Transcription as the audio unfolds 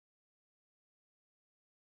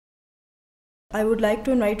I would like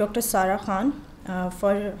to invite Dr. Sara Khan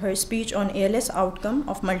for her speech on ALS outcome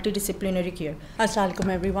of multidisciplinary care. Assalamu alaikum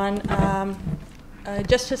everyone.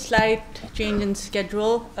 Just a slight change in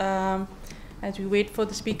schedule as we wait for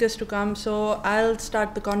the speakers to come. So I'll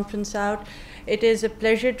start the conference out. It is a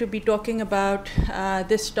pleasure to be talking about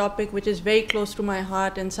this topic, which is very close to my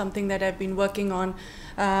heart and something that I've been working on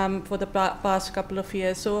for the past couple of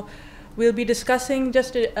years. So we'll be discussing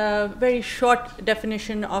just a very short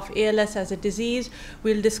definition of ALS as a disease.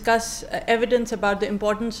 We'll discuss evidence about the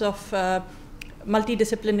importance of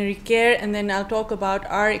multidisciplinary care, and then I'll talk about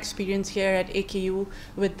our experience here at AKU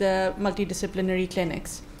with the multidisciplinary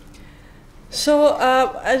clinics. So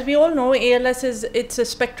as we all know, ALS it's a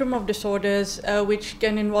spectrum of disorders which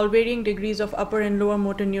can involve varying degrees of upper and lower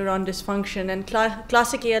motor neuron dysfunction, and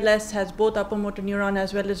classic ALS has both upper motor neuron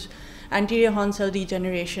as well as anterior horn cell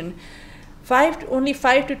degeneration. Only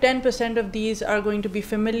 5 to 10% of these are going to be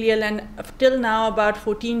familial, and till now about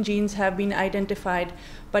 14 genes have been identified,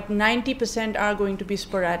 but 90% are going to be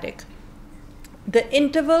sporadic. The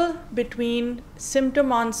interval between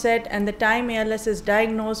symptom onset and the time ALS is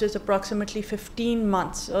diagnosed is approximately 15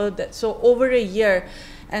 months, so over a year.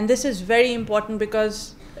 And this is very important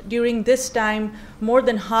because during this time, more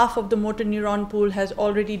than half of the motor neuron pool has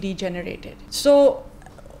already degenerated. So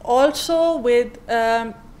also with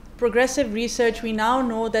progressive research, we now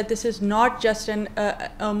know that this is not just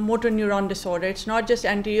a motor neuron disorder. It's not just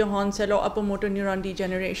anterior horn cell or upper motor neuron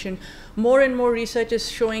degeneration. More and more research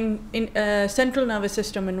is showing central nervous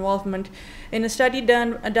system involvement. In a study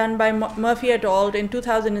done by Murphy et al. In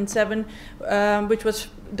 2007, which was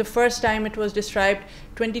the first time it was described,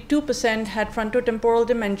 22% had frontotemporal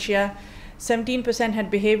dementia, 17%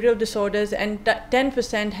 had behavioral disorders, and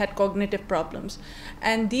 10% had cognitive problems.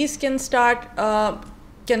 And these can start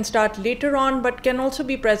later on, but can also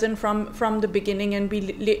be present from the beginning and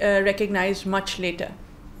be recognized much later.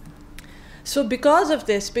 So because of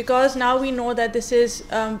this, because now we know that this is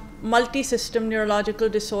multi-system neurological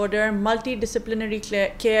disorder,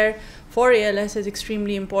 multidisciplinary care for ALS is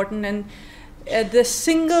extremely important. And the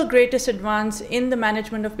single greatest advance in the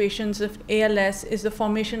management of patients with ALS is the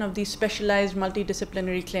formation of these specialized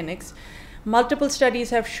multidisciplinary clinics. Multiple studies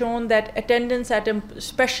have shown that attendance at a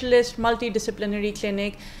specialist multidisciplinary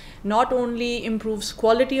clinic not only improves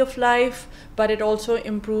quality of life, but it also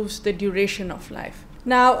improves the duration of life.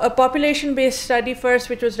 Now, a population-based study first,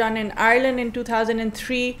 which was done in Ireland in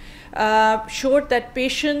 2003, showed that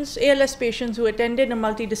ALS patients who attended a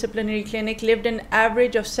multidisciplinary clinic lived an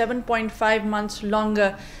average of 7.5 months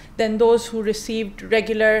longer than those who received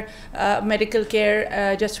regular medical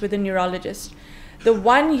care just with a neurologist. The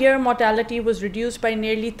 1-year mortality was reduced by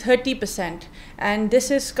nearly 30%, and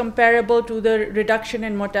this is comparable to the reduction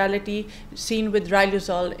in mortality seen with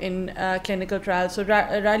riluzole in clinical trials. So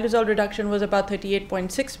riluzole reduction was about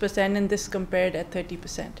 38.6%, and this compared at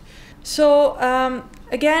 30%. So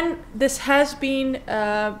again, this has been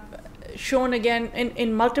shown again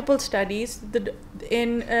in multiple studies.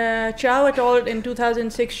 In Chow et al. In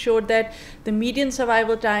 2006 showed that the median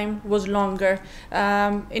survival time was longer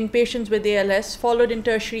in patients with ALS, followed in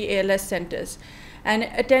tertiary ALS centers. And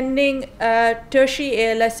attending a tertiary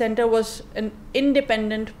ALS center was an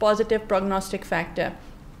independent positive prognostic factor.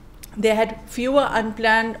 They had fewer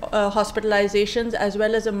unplanned hospitalizations as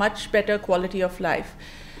well as a much better quality of life.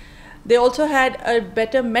 They also had a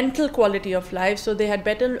better mental quality of life, so they had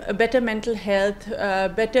better mental health,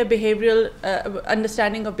 better behavioral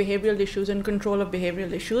understanding of behavioral issues and control of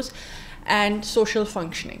behavioral issues, and social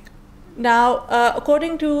functioning. Now,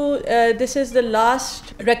 according to, this is the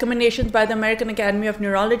last recommendations by the American Academy of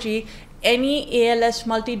Neurology, any ALS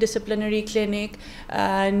multidisciplinary clinic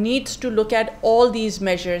needs to look at all these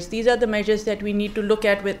measures. These are the measures that we need to look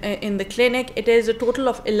at in the clinic. It is a total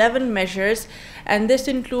of 11 measures, and this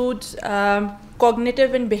includes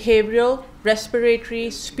cognitive and behavioral,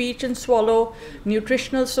 respiratory, speech and swallow,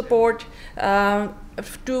 nutritional support,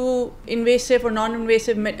 to invasive or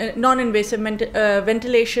non-invasive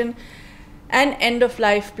ventilation, and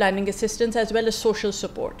end-of-life planning assistance, as well as social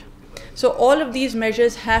support. So all of these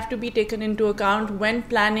measures have to be taken into account when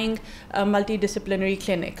planning a multidisciplinary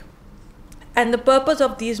clinic. And the purpose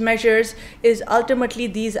of these measures is ultimately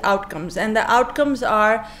these outcomes. And the outcomes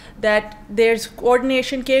are that there's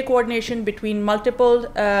care coordination between multiple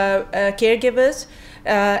caregivers,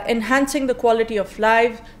 enhancing the quality of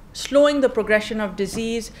life, slowing the progression of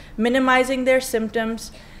disease, minimizing their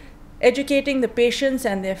symptoms, educating the patients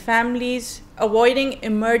and their families, avoiding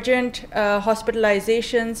emergent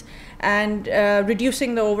hospitalizations, and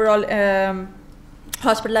reducing the overall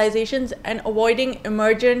hospitalizations, and avoiding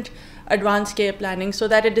emergent advanced care planning, so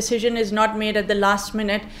that a decision is not made at the last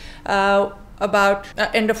minute about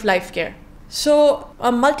end-of-life care. So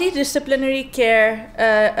a multidisciplinary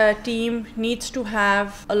care team needs to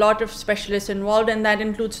have a lot of specialists involved, and that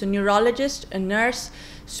includes a neurologist, a nurse,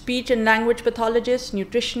 speech and language pathologist,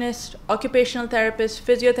 nutritionist, occupational therapist,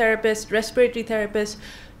 physiotherapist, respiratory therapist,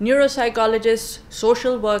 neuropsychologist,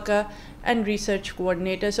 social worker, and research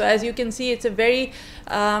coordinator. So as you can see, it's a very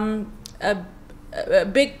a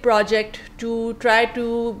big project to try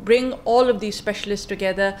to bring all of these specialists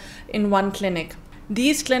together in one clinic.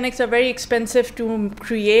 These clinics are very expensive to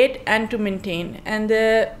create and to maintain. And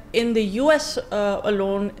in the US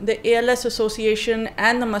alone, the ALS Association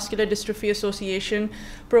and the Muscular Dystrophy Association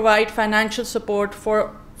provide financial support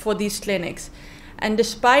for these clinics. And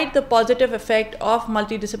despite the positive effect of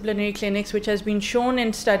multidisciplinary clinics, which has been shown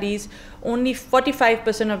in studies, only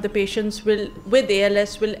 45% of the patients with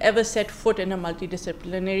ALS will ever set foot in a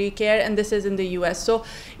multidisciplinary care, and this is in the US. So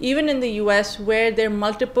even in the US, where there are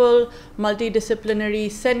multiple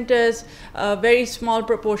multidisciplinary centers, a very small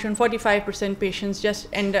proportion, 45% patients just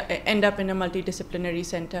end up in a multidisciplinary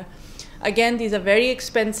center. Again, these are very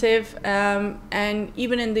expensive, and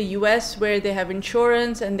even in the US, where they have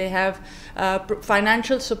insurance and they have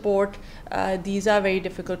financial support, these are very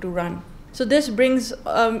difficult to run. So this brings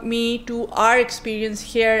me to our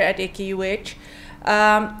experience here at AKUH.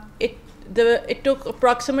 It took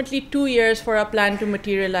approximately 2 years for our plan to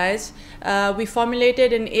materialize. We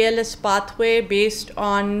formulated an ALS pathway based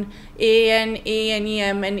on AN,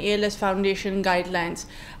 ANEM, and ALS Foundation guidelines.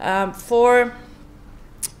 For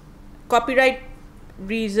copyright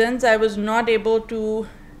reasons, I was not able to.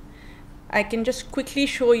 I can just quickly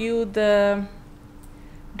show you the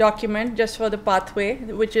document just for the pathway,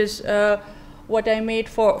 which is what I made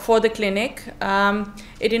for the clinic.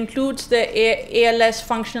 It includes the ALS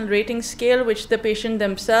functional rating scale, which the patient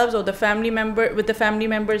themselves or the family member, with the family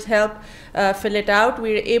members' help, fill it out.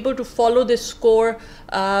 We are able to follow this score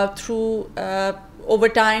through over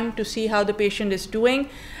time to see how the patient is doing.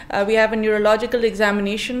 We have a neurological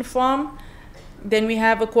examination form. Then we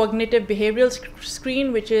have a cognitive behavioral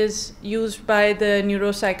screen, which is used by the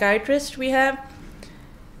neuropsychiatrist we have.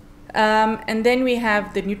 And then we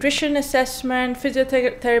have the nutrition assessment,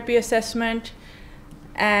 physiotherapy assessment,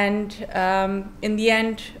 and in the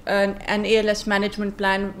end, an ALS management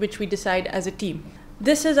plan, which we decide as a team.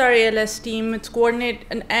 This is our ALS team. It's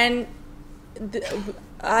coordinated, and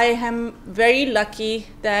I am very lucky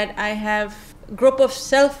that I have a group of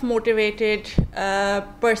self-motivated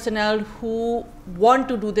personnel who want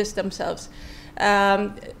to do this themselves.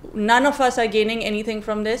 None of us are gaining anything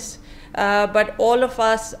from this. But all of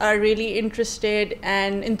us are really interested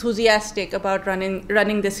and enthusiastic about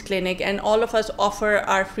running this clinic, and all of us offer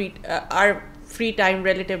our free time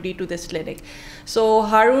relatively to this clinic. So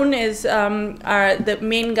Harun is the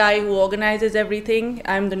main guy who organizes everything.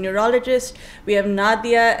 I'm the neurologist. We have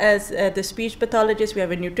Nadia as the speech pathologist. We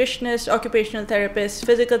have a nutritionist, occupational therapist,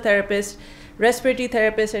 physical therapist, respiratory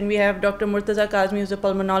therapist, and we have Dr. Murtaza Kazmi, who's a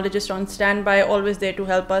pulmonologist on standby, always there to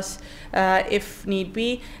help us if need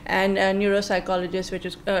be, and a neuropsychologist, which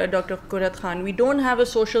is Dr. Kurat Khan. We don't have a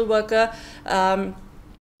social worker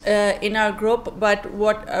in our group, but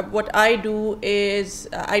what I do is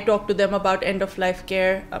I talk to them about end-of-life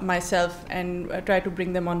care myself and try to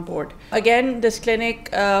bring them on board. Again, this clinic,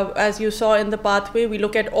 as you saw in the pathway, we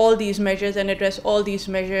look at all these measures and address all these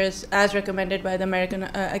measures as recommended by the American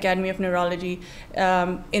Academy of Neurology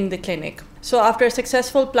in the clinic. So after a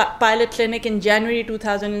successful pilot clinic in January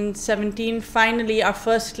 2017, finally our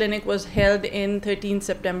first clinic was held in 13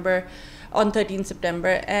 September,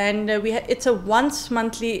 and it's a once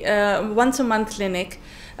a month clinic.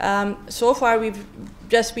 So far we've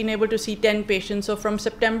just been able to see 10 patients. So from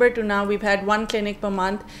September to now we've had one clinic per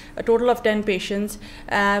month, a total of 10 patients.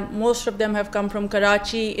 Most of them have come from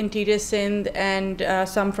Karachi, Interior Sindh, and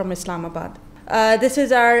some from Islamabad. This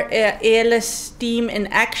is our ALS team in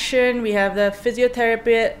action. We have the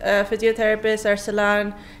physiotherapist,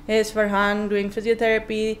 Arsalan, here's Farhan doing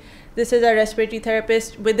physiotherapy. This is our respiratory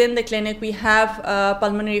therapist. Within the clinic, we have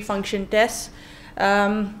pulmonary function tests.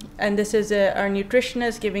 And this is our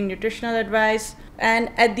nutritionist giving nutritional advice.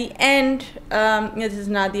 And at the end, this is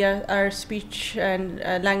Nadia, our speech and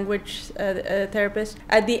language therapist.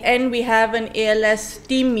 At the end, we have an ALS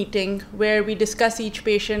team meeting where we discuss each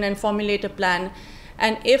patient and formulate a plan.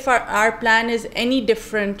 And if our plan is any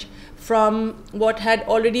different from what had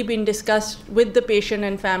already been discussed with the patient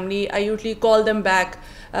and family, I usually call them back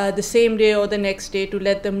the same day or the next day to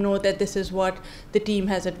let them know that this is what the team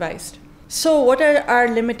has advised. So what are our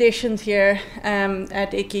limitations here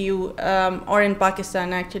at AKU, or in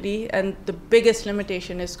Pakistan actually? And the biggest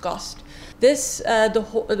limitation is cost.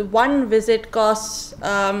 The one visit costs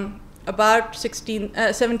about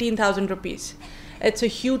 17,000 rupees. It's a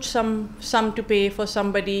huge sum to pay for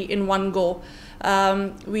somebody in one go.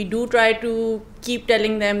 We do try to keep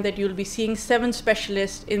telling them that you'll be seeing 7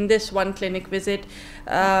 specialists in this one clinic visit,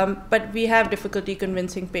 but we have difficulty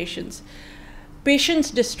convincing patients. Patients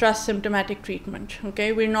distrust symptomatic treatment,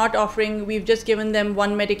 okay? We've just given them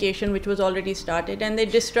one medication which was already started, and they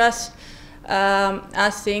distrust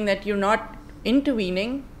us saying that you're not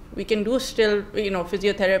intervening. We can do still,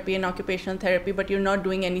 physiotherapy and occupational therapy, but you're not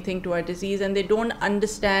doing anything to our disease, and they don't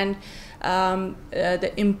understand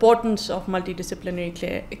the importance of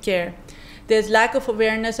multidisciplinary care. There's lack of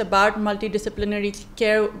awareness about multidisciplinary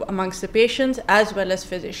care amongst the patients as well as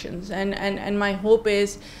physicians, and my hope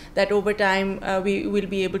is that over time we will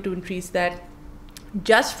be able to increase that.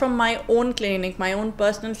 Just from my own clinic, my own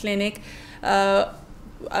personal clinic, I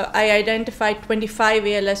identified 25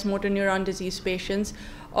 ALS motor neuron disease patients.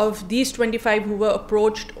 Of these 25 who were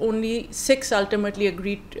approached, only 6 ultimately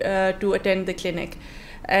agreed to attend the clinic.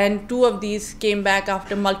 And 2 of these came back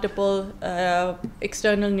after multiple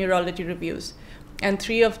external neurology reviews. And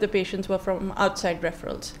 3 of the patients were from outside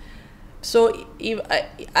referrals. So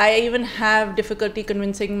I even have difficulty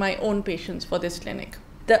convincing my own patients for this clinic.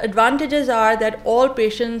 The advantages are that all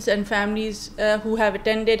patients and families who have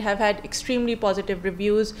attended have had extremely positive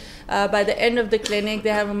reviews. By the end of the clinic,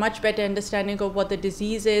 they have a much better understanding of what the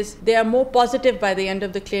disease is. They are more positive by the end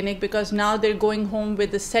of the clinic because now they're going home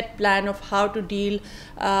with a set plan of how to deal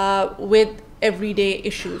with everyday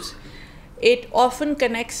issues. It often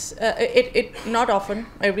connects, not often,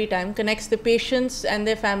 every time, connects the patients and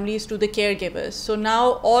their families to the caregivers. So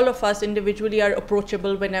now all of us individually are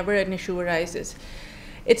approachable whenever an issue arises.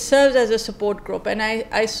 It serves as a support group, and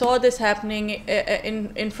I saw this happening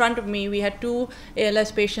in front of me. We had 2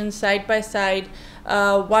 ALS patients side by side,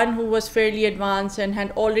 one who was fairly advanced and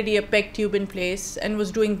had already a PEG tube in place and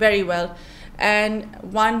was doing very well, and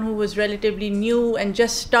one who was relatively new and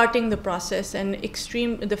just starting the process, and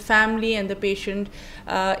the family and the patient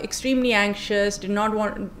extremely anxious,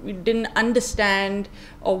 didn't understand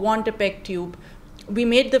or want a PEG tube. We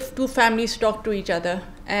made the 2 families talk to each other,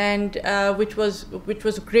 and which was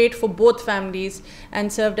great for both families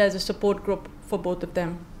and served as a support group for both of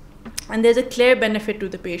them. And there's a clear benefit to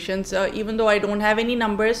the patients. Even though I don't have any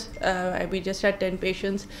numbers, we just had 10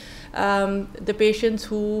 patients. The patients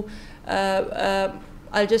who,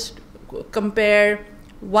 I'll just compare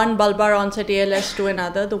one bulbar onset ALS to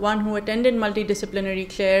another. The one who attended multidisciplinary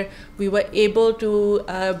care, we were able to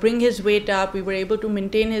bring his weight up, we were able to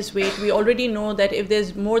maintain his weight. We already know that if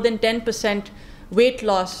there's more than 10% weight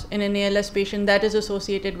loss in an ALS patient, that is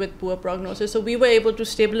associated with poor prognosis. So we were able to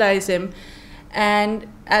stabilize him. And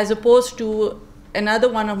as opposed to another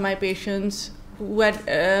one of my patients who had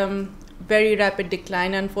very rapid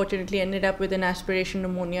decline, unfortunately ended up with an aspiration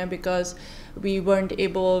pneumonia because we weren't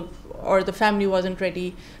able, or the family wasn't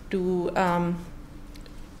ready to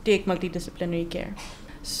take multidisciplinary care.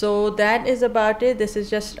 So that is about it. This is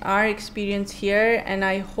just our experience here, and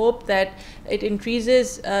I hope that it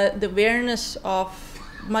increases the awareness of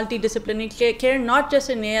multidisciplinary care, not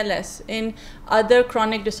just in ALS, in other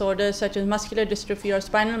chronic disorders such as muscular dystrophy or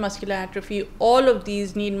spinal muscular atrophy. All of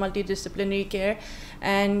these need multidisciplinary care,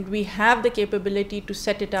 and we have the capability to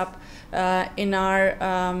set it up in our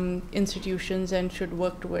institutions and should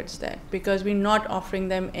work towards that, because we're not offering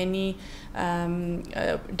them any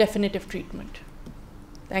definitive treatment.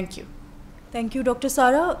 Thank you. Thank you, Dr.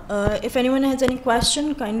 Sara. If anyone has any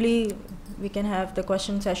question, kindly we can have the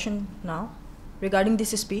question session now regarding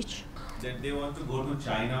this speech. That they want to go to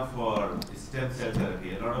China for stem cell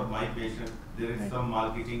therapy. A lot of my patients, there is some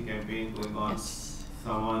marketing campaign going on. Yes.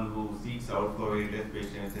 Someone who seeks out for ALS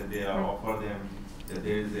patients, and they offer them that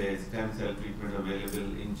there is a stem cell treatment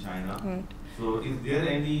available in China. So is there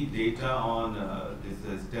any data on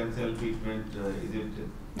this stem cell treatment? Is it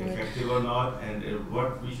effective or not? And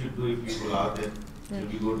what we should do if we go out there?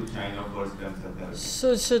 Should we go to China for stem cell therapy?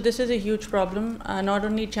 So this is a huge problem. Not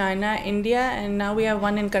only China, India, and now we have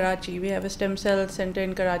one in Karachi. We have a stem cell center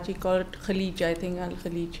in Karachi called Khalij, I think, Al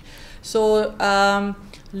Khalij. So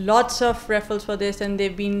lots of referrals for this, and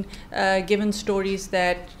they've been given stories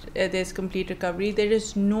that there's complete recovery. There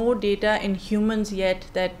is no data in humans yet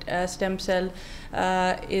that stem cell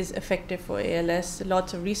is effective for ALS.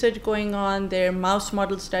 Lots of research going on. There are mouse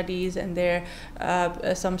model studies, and there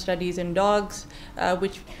are some studies in dogs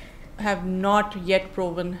which have not yet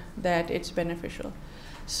proven that it's beneficial.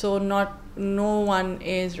 So no one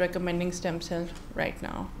is recommending stem cell right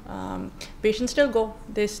now. Patients still go.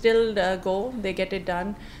 They still go. They get it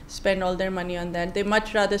done, spend all their money on that. They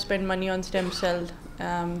much rather spend money on stem cell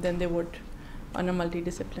than they would on a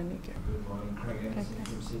multidisciplinary care. Good morning, Craig Anderson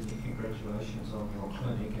from Sydney. Congratulations on your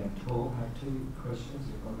clinic and talk. I have 2 questions,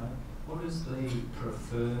 if I may. What is the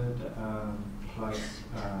preferred place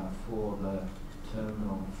for the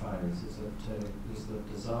terminal phase? Is the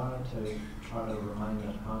desire to try to remain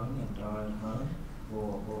at home and die at home,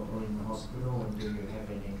 or in the hospital? And do you have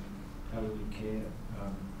any palliative care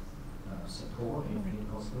support in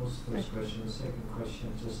hospitals? First question. The second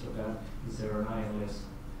question is just about, is there an ALS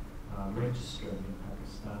registry in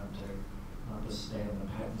Pakistan to understand the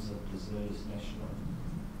patterns of disease nationally?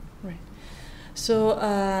 Right. So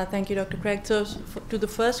thank you, Dr. Craig. So to the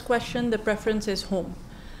first question, the preference is home.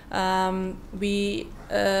 We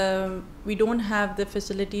don't have the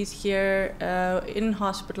facilities here in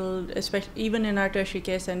hospital, especially even in our tertiary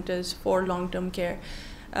care centers for long-term care.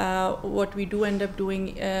 What we do end up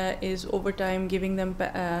doing is over time giving them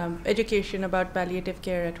education about palliative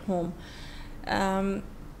care at home.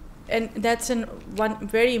 And that's one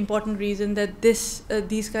very important reason that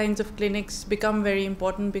these kinds of clinics become very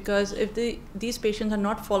important, because if these patients are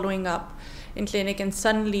not following up in clinic and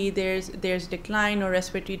suddenly there's decline or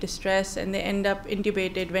respiratory distress and they end up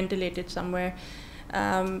intubated, ventilated somewhere,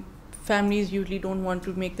 families usually don't want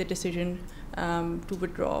to make the decision to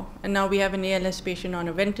withdraw. And now we have an ALS patient on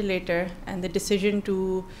a ventilator, and the decision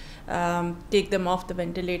to take them off the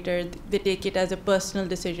ventilator, they take it as a personal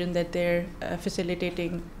decision that they're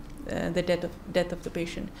facilitating the death of the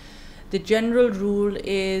patient. The general rule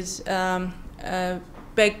is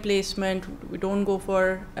PEG placement. We don't go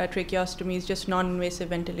for tracheostomies, just non-invasive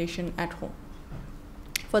ventilation at home.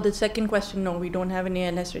 For the second question, no, we don't have an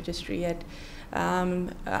ALS registry yet.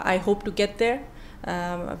 I hope to get there.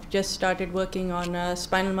 I've just started working on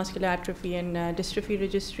spinal muscular atrophy and dystrophy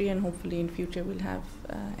registry, and hopefully in future we'll have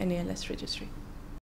an ALS registry.